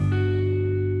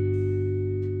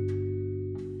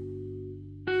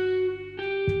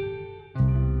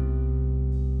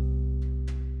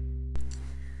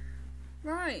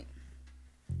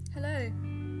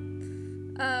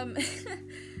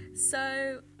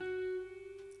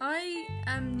I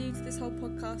am new to this whole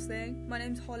podcast thing. My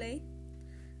name's Holly.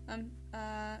 I've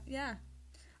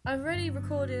already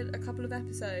recorded a couple of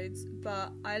episodes,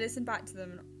 but I listened back to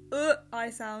them and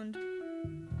I sound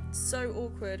so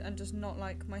awkward and just not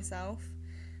like myself.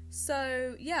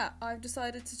 So, yeah, I've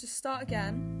decided to just start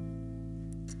again.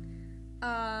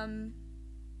 And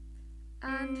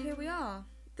here we are.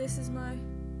 This is my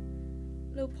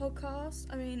little podcast.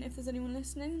 I mean, if there's anyone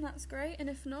listening, that's great. And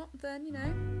if not, then,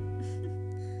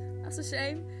 that's a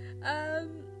shame.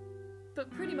 But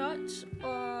pretty much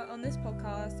on this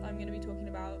podcast, I'm going to be talking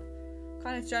about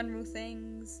kind of general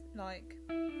things like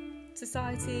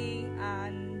society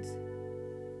and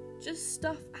just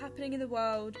stuff happening in the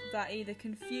world that either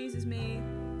confuses me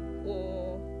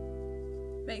or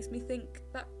makes me think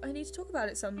that I need to talk about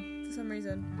it for some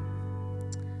reason.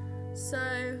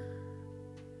 So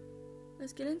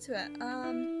let's get into it.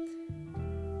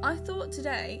 I thought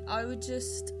today I would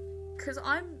just, because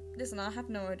I have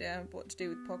no idea what to do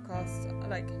with podcasts.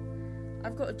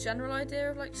 I've got a general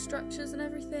idea of structures and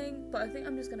everything, but I think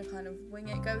I'm just going to kind of wing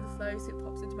it, go with the flow, see what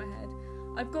pops into my head.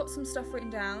 I've got some stuff written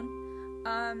down.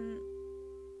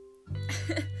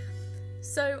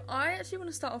 So I actually want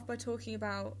to start off by talking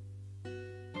about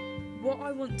what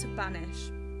I want to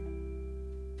banish.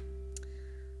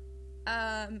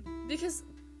 Because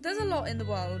there's a lot in the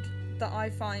world that I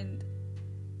find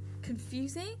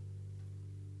confusing,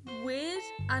 weird,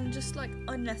 and just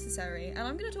unnecessary, and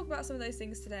I'm going to talk about some of those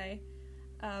things today.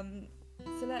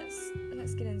 So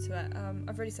let's get into it.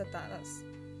 I've already said that.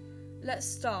 Let's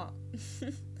start.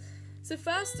 So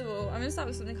first of all, I'm going to start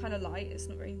with something kind of light. It's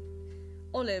not very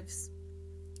olives.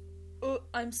 Oh,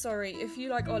 I'm sorry if you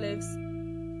like olives.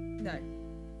 No,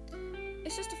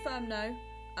 it's just a firm no.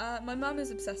 My mum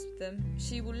is obsessed with them.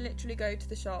 She will literally go to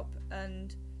the shop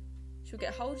and she'll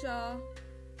get a whole jar.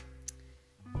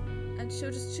 And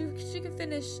she can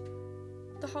finish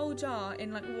the whole jar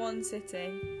in one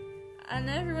sitting, and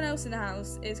everyone else in the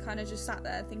house is kind of just sat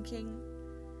there thinking,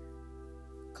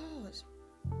 God,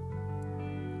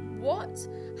 what?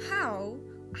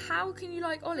 How can you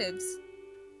like olives?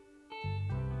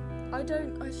 I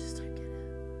just don't get it.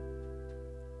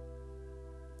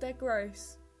 They're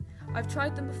gross. I've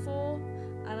tried them before,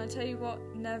 and I tell you what,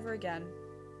 never again.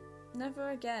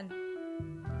 Never again.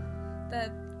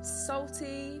 They're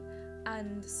salty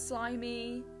and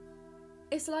slimy.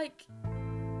 It's no.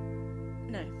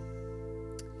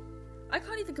 I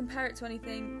can't even compare it to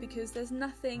anything because there's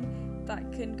nothing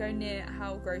that can go near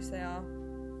how gross they are.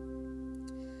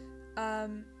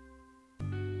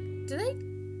 Do they?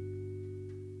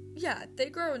 Yeah, they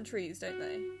grow on trees, don't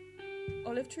they?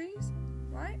 Olive trees,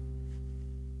 right?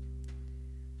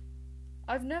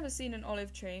 I've never seen an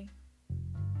olive tree.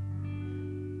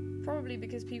 Probably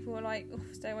because people are like, oh,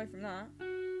 stay away from that.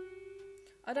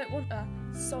 I don't want a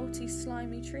salty,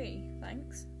 slimy tree,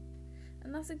 thanks.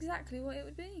 And that's exactly what it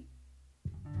would be.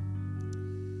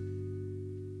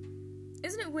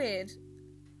 Isn't it weird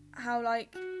how,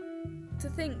 to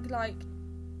think,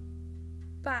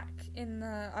 back in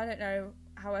the, I don't know,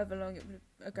 however long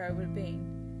ago it would have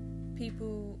been,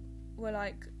 people were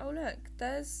like, oh look,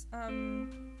 there's,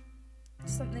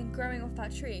 something growing off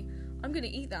that tree. I'm gonna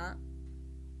eat that.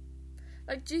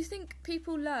 Do you think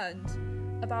people learned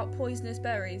about poisonous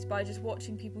berries by just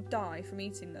watching people die from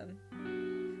eating them?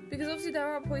 Because obviously there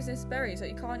are poisonous berries,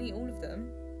 you can't eat all of them.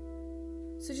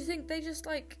 So do you think they just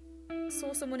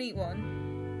saw someone eat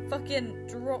one, fucking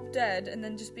drop dead, and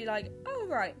then just be like, oh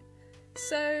right,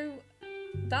 so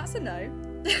that's a no.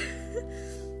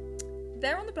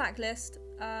 They're on the blacklist.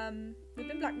 They've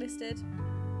been blacklisted,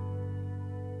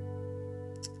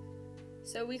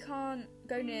 so we can't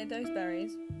go near those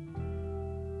berries.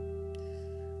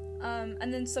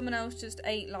 And then someone else just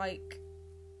ate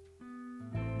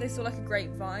they saw a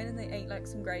grapevine and they ate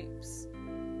some grapes,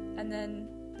 and then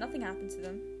nothing happened to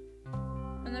them,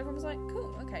 and everyone was like,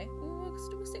 cool, okay, we'll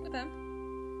stick with them.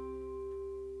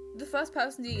 The first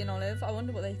person to eat an olive, I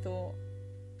wonder what they thought,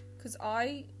 because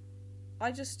I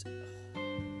want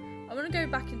to go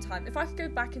back in time. If I could go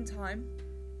back in time,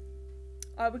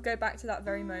 I would go back to that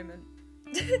very moment.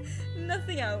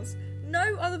 Nothing else.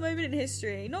 No other moment in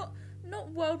history. Not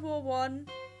World War One,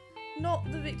 not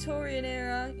the Victorian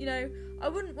era. I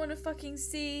wouldn't want to fucking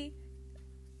see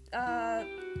the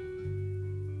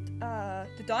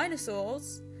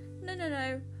dinosaurs.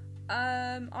 No.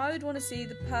 I would want to see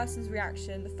the person's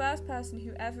reaction. The first person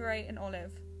who ever ate an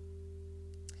olive.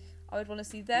 I would want to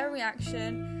see their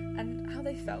reaction and how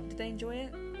they felt. Did they enjoy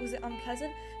it? Was it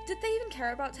unpleasant? Did they even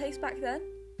care about taste back then?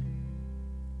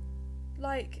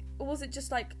 Or was it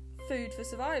just food for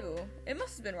survival? It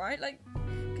must have been, right?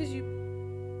 Because you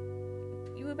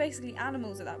were basically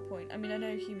animals at that point. I mean, I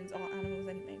know humans are animals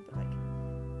anyway, but like,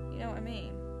 you know what I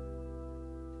mean?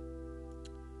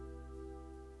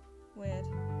 Weird.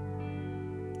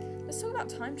 Let's talk about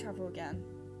time travel again.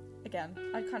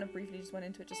 I kind of briefly just went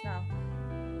into it just now.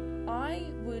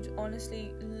 I would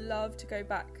honestly love to go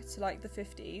back to like the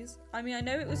 50s. I mean, I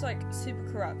know it was like super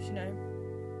corrupt, you know,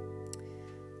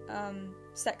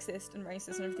 sexist and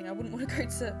racist and everything. I wouldn't want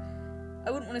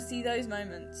to see those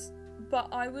moments, but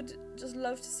I would just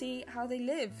love to see how they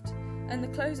lived and the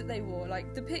clothes that they wore.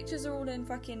 Like, the pictures are all in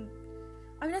fucking,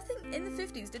 I mean, I think in the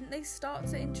 50s, didn't they start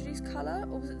to introduce colour,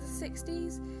 or was it the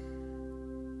 60s?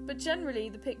 But generally,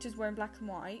 the pictures were in black and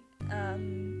white.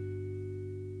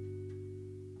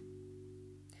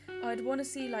 I'd want to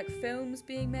see, like, films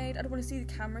being made. I'd want to see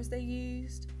the cameras they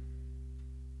used.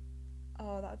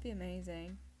 Oh, that would be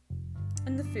amazing.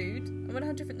 And the food. I wonder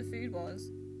how different the food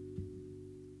was.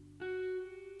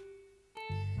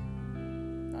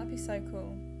 That'd be so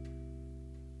cool.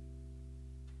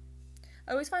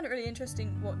 I always find it really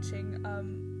interesting watching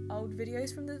old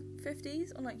videos from the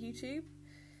 50s on, like, YouTube.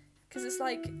 Because it's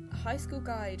like a high school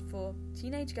guide for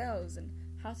teenage girls and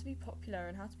how to be popular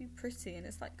and how to be pretty, and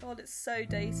it's like, God, it's so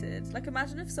dated. Like,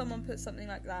 imagine if someone put something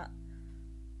like that.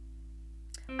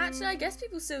 Actually, I guess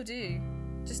people still do,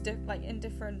 just like in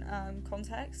different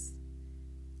contexts.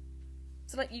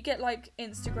 So like, you get like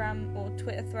Instagram or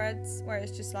Twitter threads where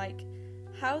it's just like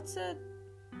how to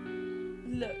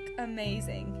look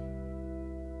amazing.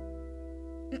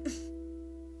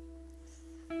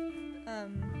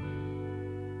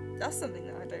 That's something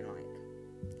that I don't like.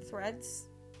 Threads.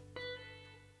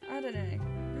 I don't know.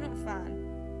 I'm not a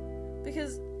fan.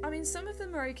 Because, I mean, some of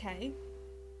them are okay.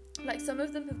 Like, some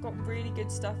of them have got really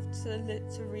good stuff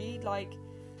to read. Like,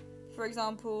 for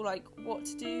example, like, what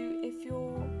to do if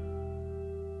you're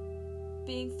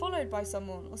being followed by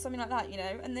someone or something like that, you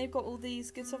know? And they've got all these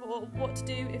good stuff. Or what to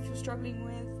do if you're struggling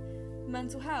with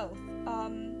mental health.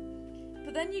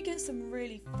 But then you get some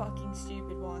really fucking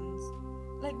stupid ones.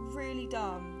 Like, really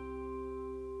dumb.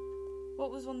 What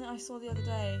was one that I saw the other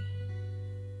day?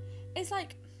 It's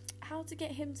like, how to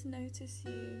get him to notice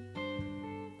you.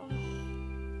 Oh,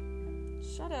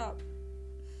 shut up.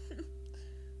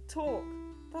 Talk.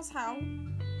 That's how.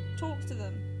 Talk to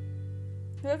them.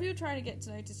 Whoever you're trying to get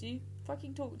to notice you,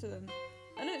 fucking talk to them.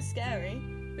 I know it's scary,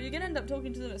 but you're going to end up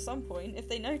talking to them at some point if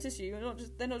they notice you. And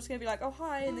they're not just going to be like, oh,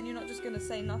 hi, and then you're not just going to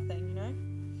say nothing, you know?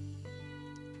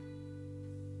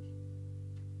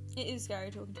 It is scary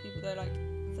talking to people, though, like,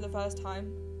 for the first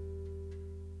time.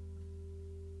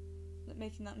 Like,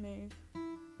 making that move.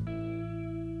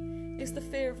 It's the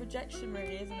fear of rejection,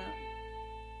 really, isn't it?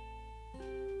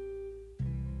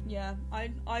 Yeah,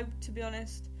 I to be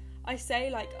honest, I say,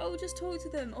 like, oh, just talk to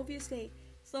them, obviously.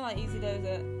 It's not that easy, though, is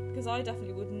it? Because I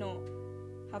definitely would not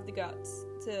have the guts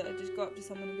to just go up to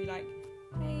someone and be like,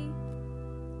 hey,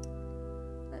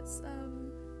 let's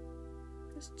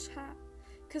chat.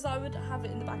 Because I would have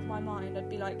it in the back of my mind. I'd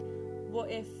be like, what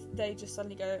if they just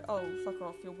suddenly go, oh, fuck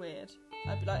off, you're weird.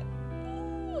 I'd be like,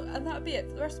 oh, and that would be it.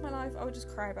 For the rest of my life, I would just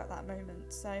cry about that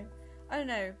moment. So, I don't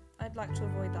know. I'd like to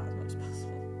avoid that as much as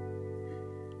possible.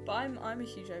 But I'm a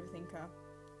huge overthinker.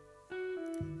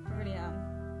 I really am.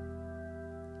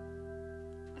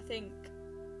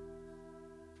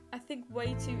 I think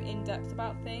way too in-depth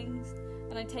about things,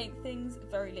 and I take things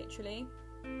very literally.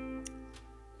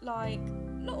 Like,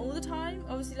 not all the time.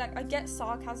 Obviously, like, I get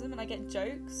sarcasm and I get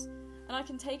jokes, and I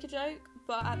can take a joke,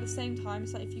 but at the same time,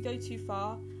 it's like, if you go too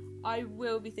far, I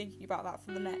will be thinking about that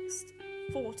for the next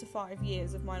 4 to 5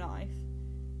 years of my life.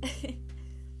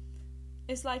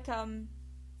 It's like,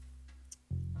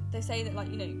 they say that, like,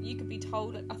 you know, you could be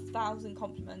told like 1,000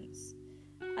 compliments,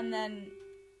 and then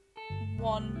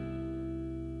one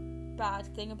bad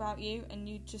thing about you, and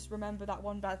you just remember that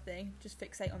one bad thing, just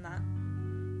fixate on that.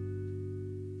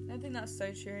 I think that's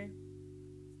so true.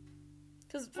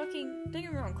 Because fucking, don't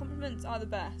get me wrong, compliments are the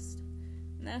best,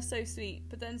 and they're so sweet,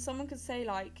 but then someone could say,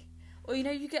 like, or, you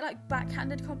know, you get, like,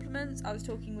 backhanded compliments. I was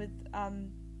talking with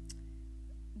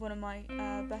one of my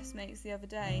best mates the other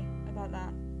day about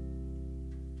that,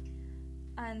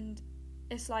 and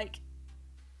it's like,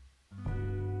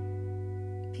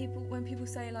 when people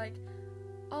say, like,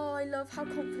 oh, I love how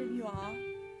confident you are,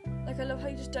 like, I love how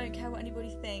you just don't care what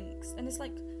anybody thinks, and it's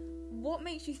like, what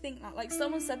makes you think that? Like,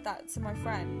 someone said that to my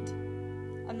friend.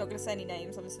 I'm not going to say any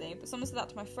names, obviously, but someone said that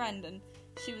to my friend, and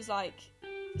she was like,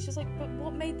 but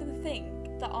what made them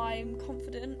think that I'm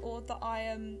confident, or that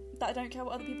that I don't care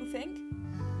what other people think?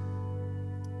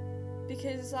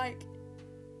 Because, like,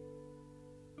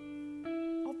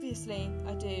 obviously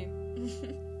I do.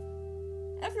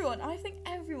 I think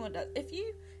everyone does.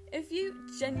 if you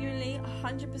genuinely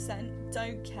 100%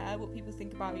 don't care what people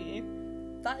think about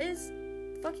you, that is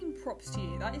fucking props to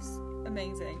you. That is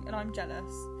amazing, and I'm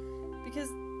jealous. Because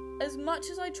as much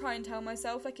as I try and tell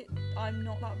myself, like, I'm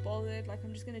not that bothered, like,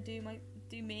 I'm just gonna do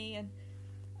me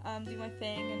and do my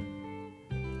thing and,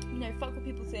 you know, fuck what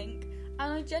people think.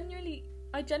 And I generally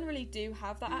do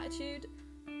have that attitude.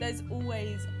 There's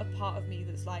always a part of me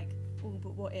that's like, oh,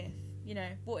 but what if? You know,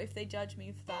 what if they judge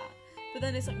me for that? But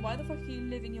then it's like, why the fuck are you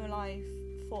living your life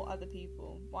for other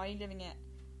people? Why are you living it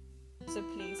to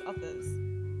please others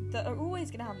that are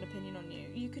always going to have an opinion on you?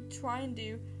 You could try and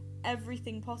do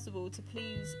everything possible to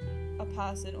please a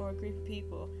person or a group of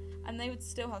people, and they would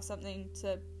still have something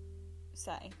to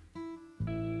say.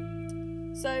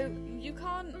 So you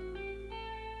can't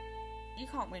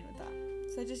win with that.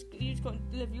 So you just got to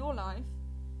live your life.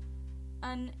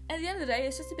 And at the end of the day,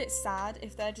 it's just a bit sad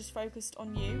if they're just focused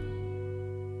on you.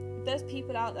 If there's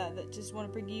people out there that just want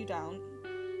to bring you down,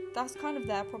 that's kind of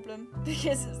their problem.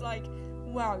 Because it's like,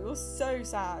 wow, you're so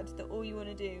sad that all you want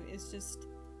to do is just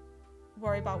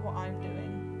worry about what I'm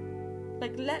doing.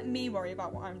 Like, let me worry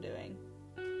about what I'm doing.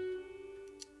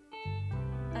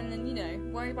 And then, you know,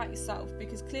 worry about yourself,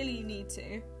 because clearly you need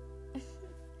to.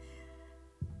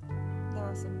 There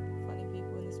are some funny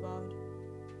people in this world.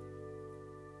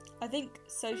 I think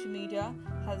social media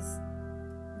has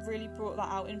really brought that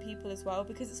out in people as well,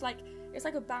 because it's like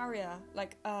a barrier.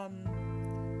 Like,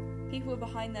 people are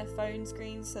behind their phone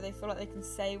screens, so they feel like they can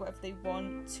say whatever they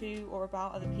want to or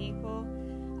about other people.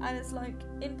 And it's like,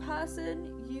 in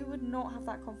person, you would not have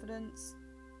that confidence.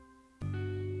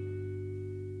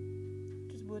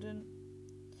 Just wouldn't.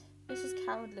 It's just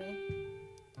cowardly.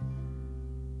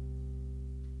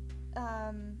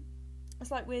 It's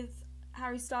like with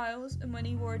Harry Styles and when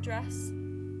he wore a dress,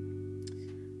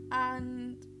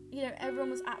 and, you know, everyone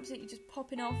was absolutely just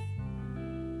popping off.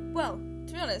 Well,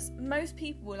 to be honest, most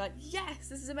people were like, yes,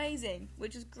 this is amazing,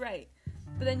 which is great.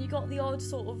 But then you got the odd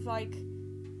sort of like,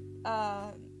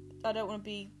 I don't want to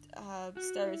be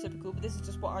stereotypical, but this is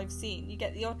just what I've seen. You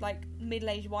get the odd like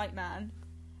middle-aged white man,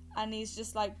 and he's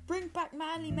just like, bring back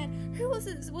manly men. Who was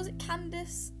it? Was it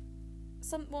Candace?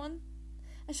 Someone?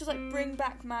 And she was like, bring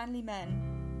back manly men.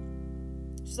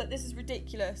 She's like, this is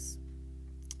ridiculous.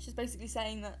 She's basically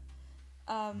saying that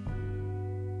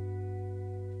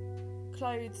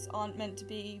clothes aren't meant to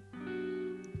be,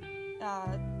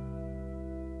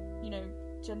 you know,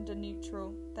 gender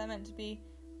neutral. They're meant to be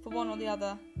for one or the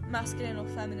other, masculine or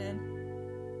feminine,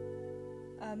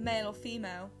 male or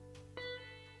female.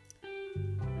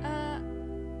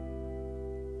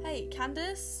 Hey,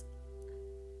 Candace,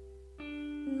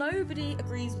 nobody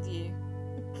agrees with you.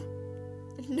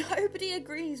 Nobody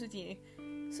agrees with you.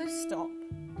 So stop.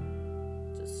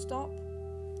 Just stop.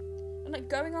 And like,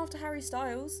 going after Harry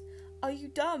Styles, are you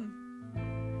dumb?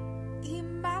 The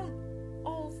amount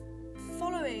of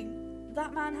following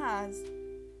that man has,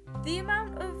 the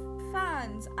amount of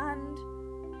fans, and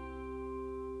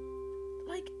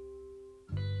like,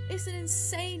 it's an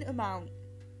insane amount.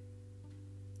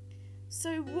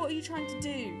 So what are you trying to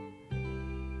do?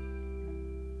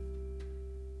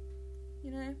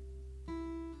 You know?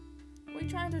 What are you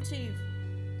trying to achieve?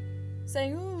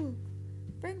 Saying, ooh,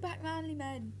 bring back manly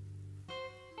men.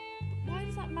 Why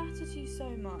does that matter to you so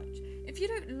much? If you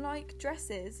don't like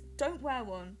dresses, don't wear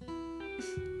one.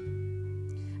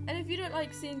 And if you don't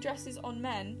like seeing dresses on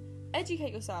men,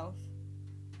 educate yourself.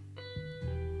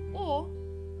 Or,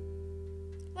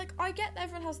 like, I get that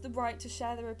everyone has the right to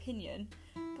share their opinion,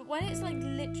 but when it's like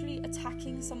literally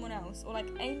attacking someone else, or like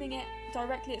aiming it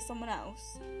directly at someone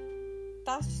else,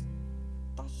 that's just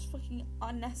fucking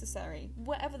unnecessary.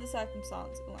 Whatever the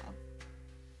circumstance. Well,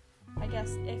 I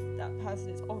guess if that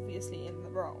person is obviously in the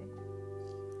wrong,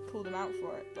 call them out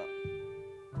for it, but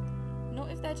not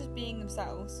if they're just being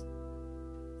themselves.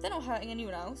 They're not hurting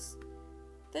anyone else.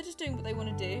 They're just doing what they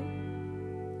want to do.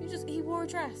 He wore a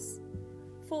dress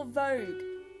for Vogue.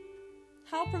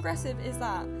 How progressive is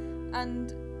that?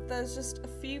 And there's just a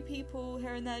few people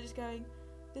here and there just going,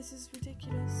 this is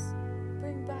ridiculous.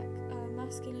 Bring back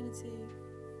masculinity.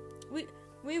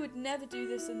 We would never do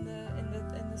this in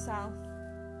the South.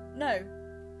 No.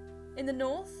 In the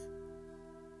North?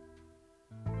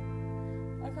 I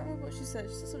can't remember what she said.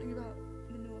 She said something about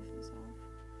the North and the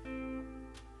South.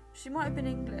 She might have been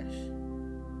English.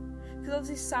 Because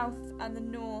obviously South and the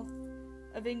North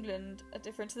of England are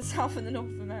different to the South and the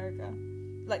North of America.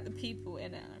 Like the people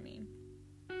in it, I mean.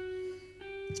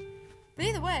 But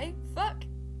either way, fuck.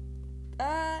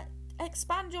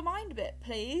 Expand your mind a bit,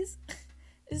 please.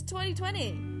 It's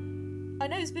 2020. I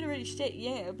know it's been a really shit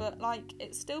year, but like,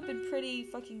 it's still been pretty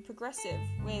fucking progressive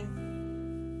with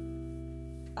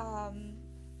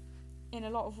in a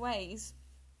lot of ways.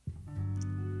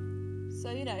 So,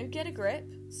 you know, get a grip.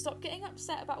 Stop getting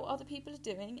upset about what other people are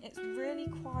doing. It's really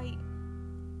quite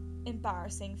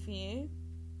embarrassing for you.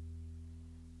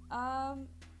 And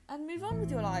move on with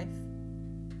your life.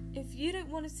 If you don't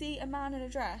want to see a man in a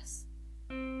dress,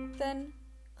 then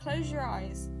close your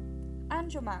eyes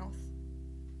and your mouth.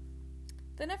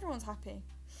 Then everyone's happy.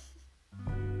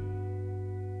 I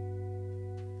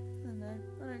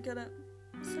don't get it.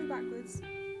 It's so backwards.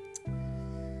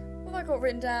 What have I got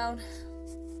written down?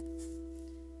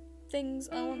 Things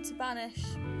I want to banish.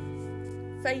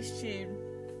 Facetune.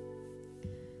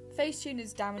 Facetune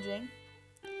is damaging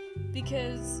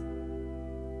because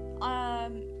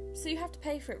so you have to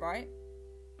pay for it, right?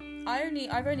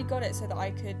 I've only got it so that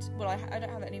I could. Well, I don't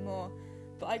have it anymore,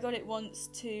 but I got it once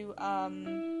to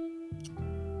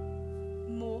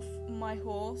morph my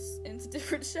horse into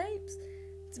different shapes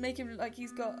to make him look like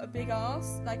he's got a big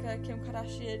arse, like a Kim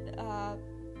Kardashian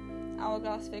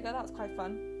hourglass figure. That was quite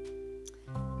fun.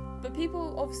 But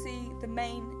people, obviously, the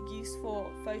main use for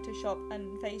Photoshop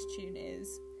and Facetune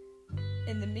is,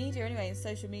 in the media anyway, in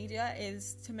social media,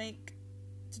 is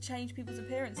to change people's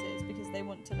appearances because they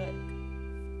want to look,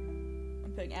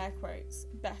 I'm putting air quotes,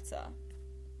 better.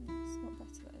 It's not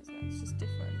better though, is it? It's just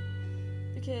different.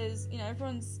 Because, you know,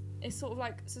 it's sort of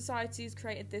like society has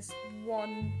created this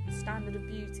one standard of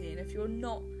beauty, and if you're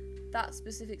not that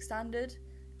specific standard,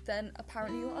 then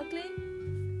apparently you're ugly.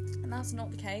 And that's not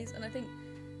the case. And I think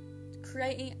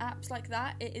creating apps like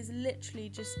that, it is literally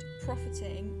just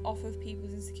profiting off of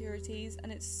people's insecurities,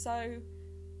 and it's so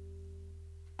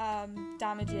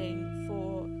damaging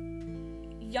for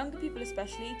younger people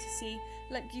especially to see.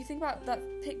 Like, you think about that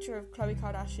picture of Khloe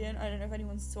Kardashian. I don't know if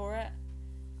anyone saw it.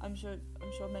 I'm sure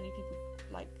many people,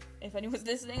 like, if anyone's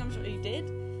listening, I'm sure you did,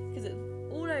 because it's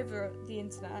all over the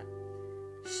internet.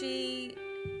 The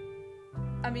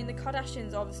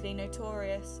Kardashians are obviously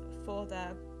notorious for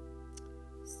their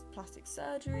plastic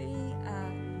surgery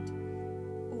and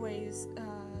always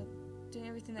doing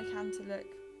everything they can to look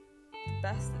the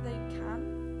best that they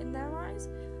can in their eyes.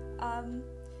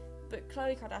 But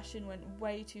Khloe Kardashian went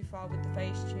way too far with the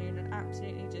Facetune and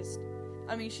absolutely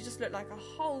she just looked like a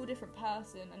whole different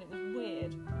person, and it was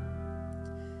weird.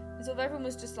 And so everyone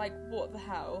was just like, what the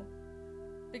hell?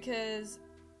 Because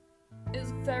it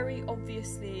was very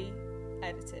obviously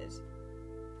edited.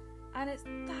 And it's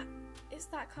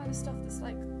that kind of stuff that's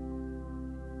like,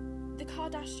 the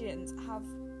Kardashians have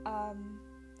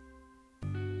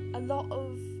a lot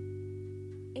of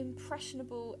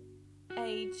impressionable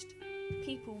aged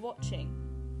people watching.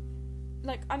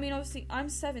 Like, I mean, obviously I'm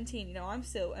 17, you know, I'm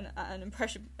still an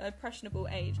impressionable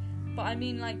age, but I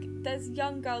mean, like, there's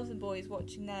young girls and boys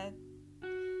watching their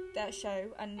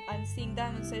show and seeing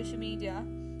them on social media,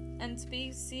 and to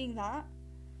be seeing that,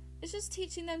 it's just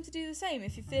teaching them to do the same.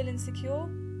 If you feel insecure,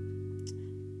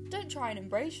 don't try and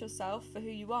embrace yourself for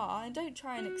who you are, and don't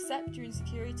try and accept your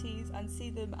insecurities and see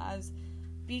them as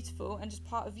beautiful and just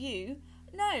part of you.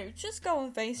 No, just go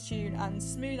on Facetune and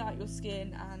smooth out your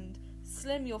skin and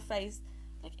slim your face.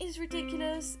 Like, it's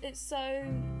ridiculous. It's so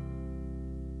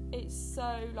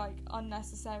like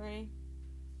unnecessary.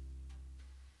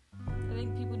 I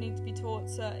think people need to be taught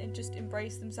to just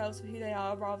embrace themselves for who they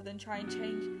are rather than try and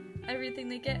change everything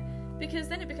they get, because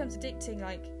then it becomes addicting.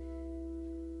 Like,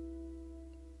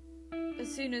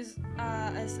 as soon as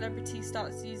a celebrity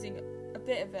starts using a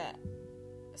bit of it,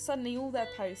 suddenly all their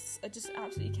posts are just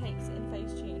absolutely caked in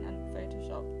Facetune and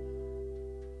Photoshop,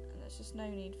 and there's just no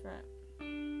need for it.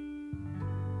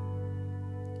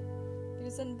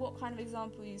 Because then what kind of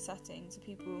example are you setting to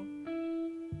people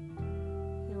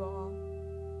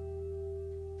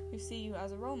who see you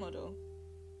as a role model?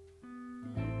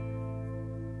 I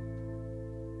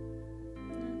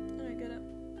don't get it.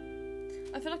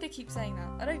 I feel like I keep saying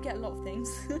that. I don't get a lot of things.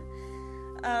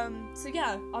 So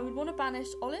yeah, I would want to banish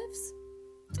olives.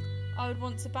 I would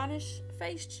want to banish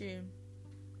Facetune.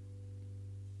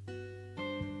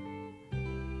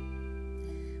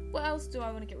 What else do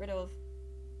I want to get rid of?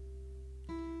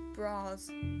 Bras.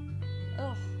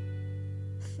 Ugh.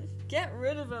 Get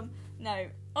rid of them. No,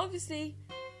 obviously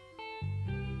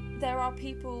there are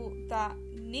people that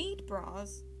need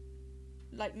bras.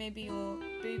 Like, maybe your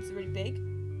boobs are really big.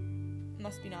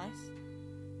 Must be nice.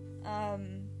 Or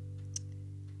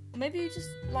maybe you just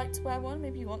like to wear one.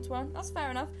 Maybe you want to wear one. That's fair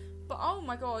enough. But oh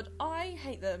my god, I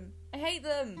hate them. I hate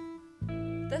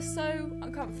them. They're so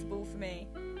uncomfortable for me.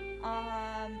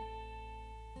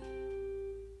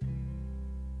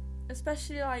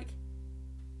 Especially like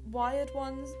wired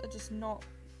ones are just not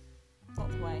the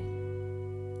way.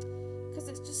 Because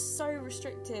it's just so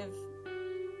restrictive.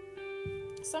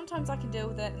 sometimes I can deal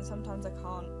with it and sometimes I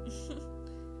can't.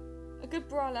 A good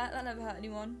bralette, that never hurt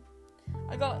anyone.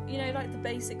 I got, like the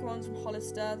basic ones from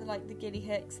Hollister, they're like the Gilly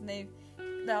Hicks, and they're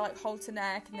like halter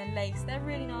neck and then lace. They're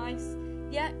really nice.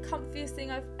 Yeah, comfiest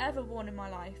thing I've ever worn in my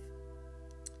life.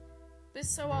 But it's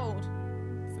so old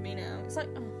for me now. It's like,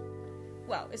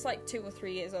 it's like 2 or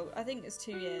 3 years old. I think it's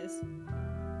 2 years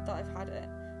that I've had it.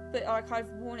 But like I've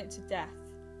worn it to death.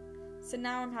 So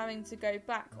now I'm having to go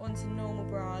back onto normal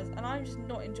bras, and I'm just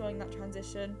not enjoying that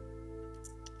transition.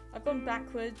 I've gone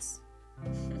backwards.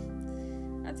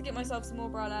 I had to get myself some more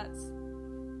bralettes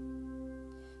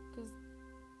because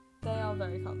they are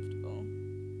very comfortable.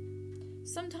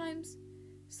 Sometimes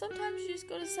you just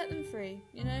gotta set them free,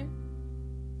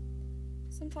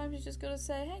 Sometimes you just gotta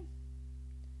say, hey,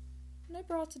 no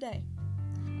bra today.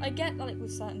 I get that, like,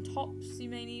 with certain tops you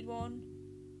may need one.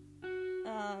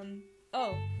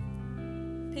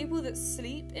 People that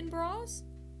sleep in bras,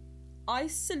 I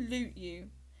salute you.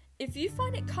 If you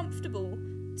find it comfortable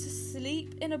to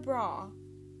sleep in a bra,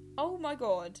 oh my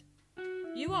god,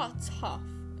 you are tough.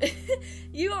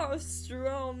 You are a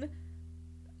strong,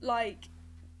 like,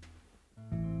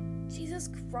 Jesus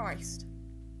Christ.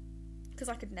 Because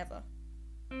I could never.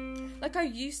 Like, I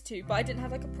used to, but I didn't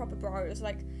have like a proper bra. It was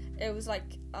like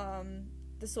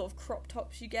the sort of crop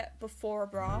tops you get before a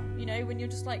bra, when you're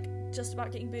just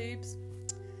about getting boobs.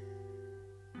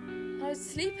 I would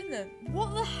sleep in them.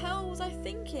 What the hell was I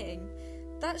thinking?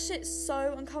 That shit's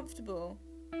so uncomfortable.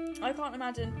 I can't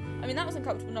imagine. I mean, that was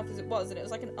uncomfortable enough as it was, and it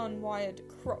was like an unwired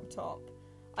crop top.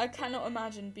 I cannot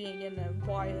imagine being in a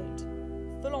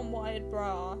full-on wired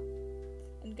bra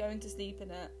and going to sleep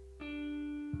in it.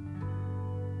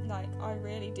 Like, I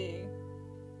really do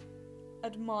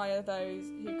admire those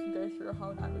who can go through a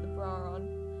whole night with a bra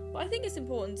on. But I think it's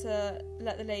important to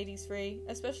let the ladies free,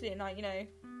 especially at night,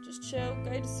 just chill,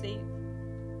 go to sleep,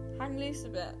 hang loose a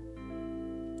bit.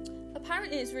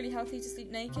 Apparently it's really healthy to sleep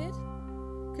naked,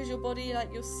 because your body,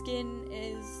 like, your skin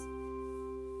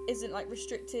isn't like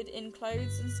restricted in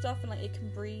clothes and stuff, and like it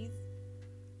can breathe.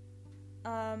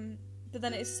 But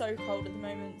then it is so cold at the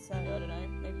moment, so I don't know,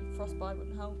 maybe frostbite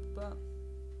wouldn't help, but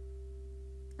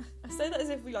I say that as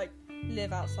if we like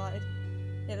live outside.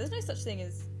 Yeah, there's no such thing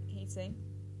as heating.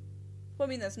 Well, I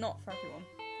mean, there's not for everyone.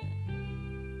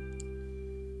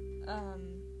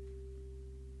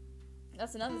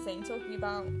 That's another thing, talking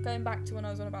about going back to when I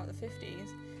was on about the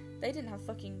 50s. They didn't have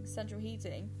fucking central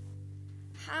heating.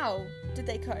 How did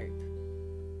they cope?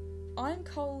 I'm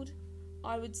cold,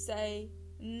 I would say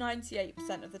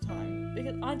 98% of the time,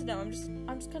 because I don't know, I'm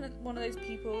just kind of one of those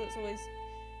people that's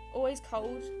always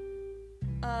cold.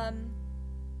 And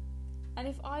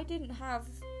if I didn't have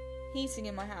heating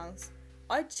in my house,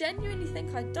 I genuinely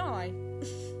think I'd die.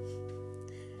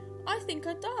 I think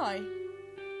I'd die.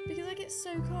 Because I get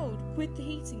so cold with the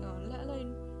heating on, let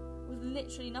alone with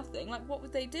literally nothing. Like, what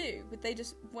would they do? Would they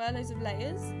just wear loads of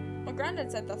layers? My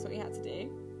granddad said that's what he had to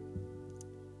do.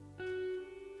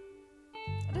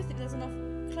 I don't think there's enough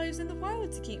clothes in the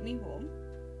world to keep me warm.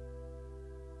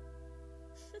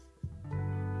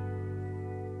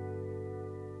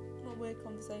 What a weird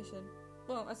conversation.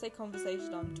 Well, I say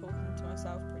conversation, I'm talking to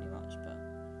myself pretty much, but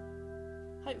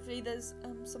hopefully there's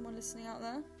someone listening out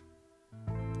there.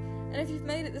 And if you've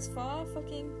made it this far,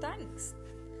 fucking thanks.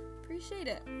 Appreciate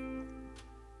it.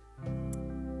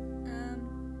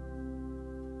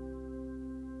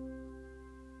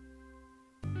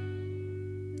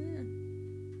 Yeah.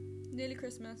 Nearly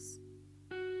Christmas.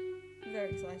 I'm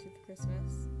very excited for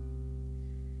Christmas.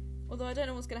 Although I don't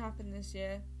know what's going to happen this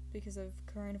year because of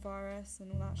coronavirus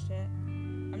and all that shit.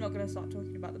 I'm not going to start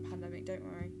talking about the pandemic, don't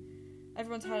worry.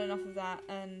 Everyone's had enough of that,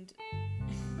 and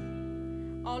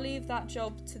I'll leave that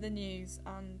job to the news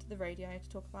and the radio to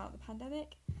talk about the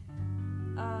pandemic.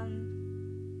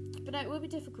 But no, it will be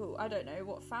difficult. I don't know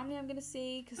what family I'm going to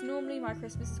see, because normally my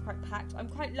Christmas is quite packed. I'm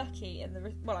quite lucky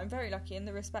I'm very lucky in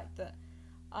the respect that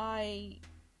I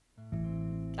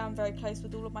am very close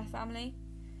with all of my family.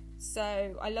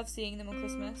 So I love seeing them on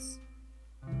Christmas.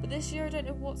 But this year I don't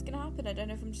know what's going to happen. I don't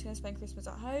know if I'm just going to spend Christmas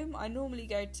at home. I normally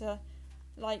go to,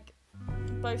 like,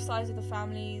 both sides of the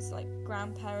families, like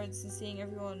grandparents, and seeing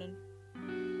everyone,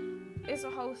 and it's a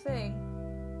whole thing.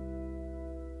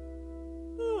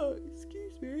 Oh,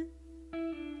 excuse me.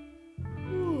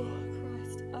 Oh,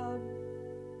 Christ.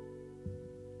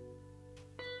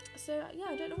 So yeah,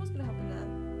 I don't know what's gonna happen there,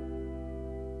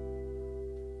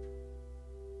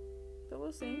 but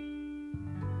we'll see.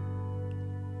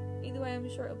 Either way, I'm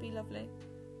sure it'll be lovely.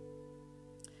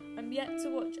 I'm yet to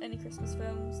watch any Christmas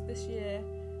films this year,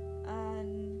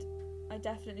 and I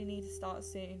definitely need to start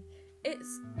soon.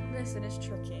 It's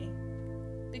tricky.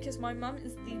 because my mum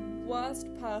is the worst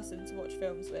person to watch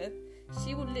films with.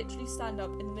 She will literally stand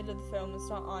up in the middle of the film and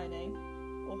start ironing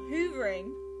or hoovering.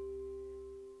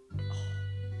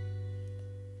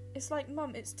 It's like,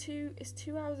 Mum, it's 2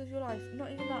 hours of your life. Not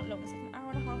even that long. It's like an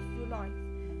hour and a half of your life.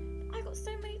 I got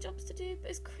so many jobs to do, but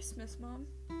it's Christmas, Mum.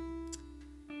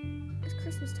 It's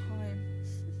Christmas time.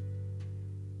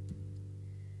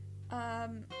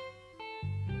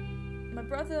 My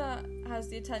brother has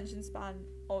the attention span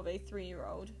of a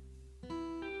 3-year-old.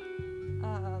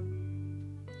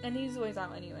 And he's always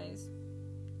out anyways.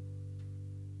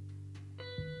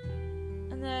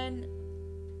 And then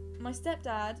my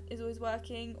stepdad is always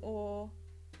working, or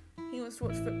he wants to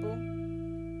watch football.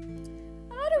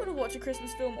 And I don't want to watch a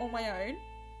Christmas film on my own.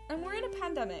 And we're in a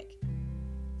pandemic.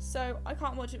 So I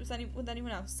can't watch it with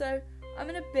anyone else. So I'm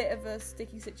in a bit of a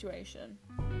sticky situation.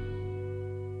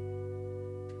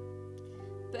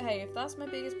 But hey, if that's my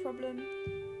biggest problem,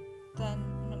 then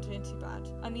I'm not doing too bad.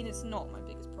 I mean, it's not my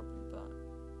biggest problem, but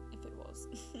if it was,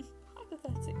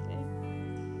 hypothetically.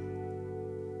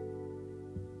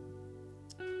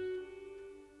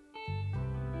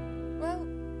 Well,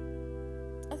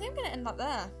 I think I'm going to end that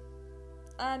there.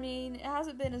 I mean, it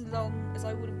hasn't been as long as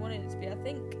I would have wanted it to be. I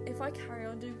think if I carry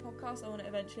on doing podcasts, I want to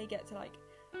eventually get to like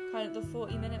kind of the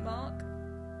 40-minute mark.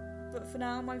 But for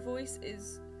now, my voice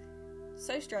is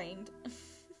so strained.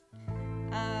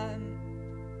 And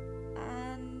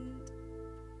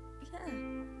yeah,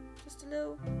 just a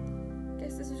little, I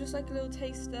guess this was just like a little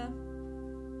taster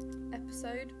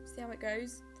episode, see how it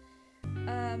goes.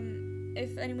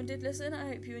 If anyone did listen, I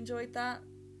hope you enjoyed that.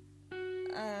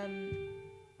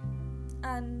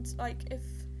 And like, if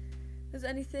there's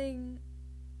anything,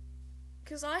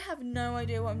 because I have no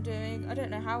idea what I'm doing, I don't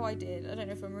know how I did, I don't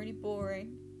know if I'm really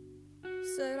boring,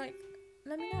 so like,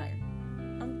 let me know.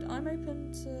 I'm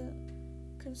open to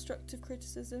constructive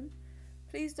criticism.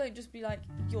 Please don't just be like,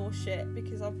 you're shit,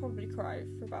 because I'll probably cry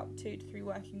for about 2 to 3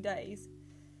 working days.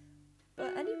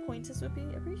 But any pointers would be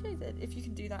appreciated. If you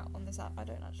can do that on this app, I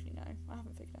don't actually know. I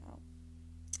haven't figured it out.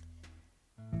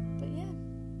 But yeah,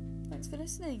 thanks for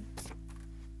listening.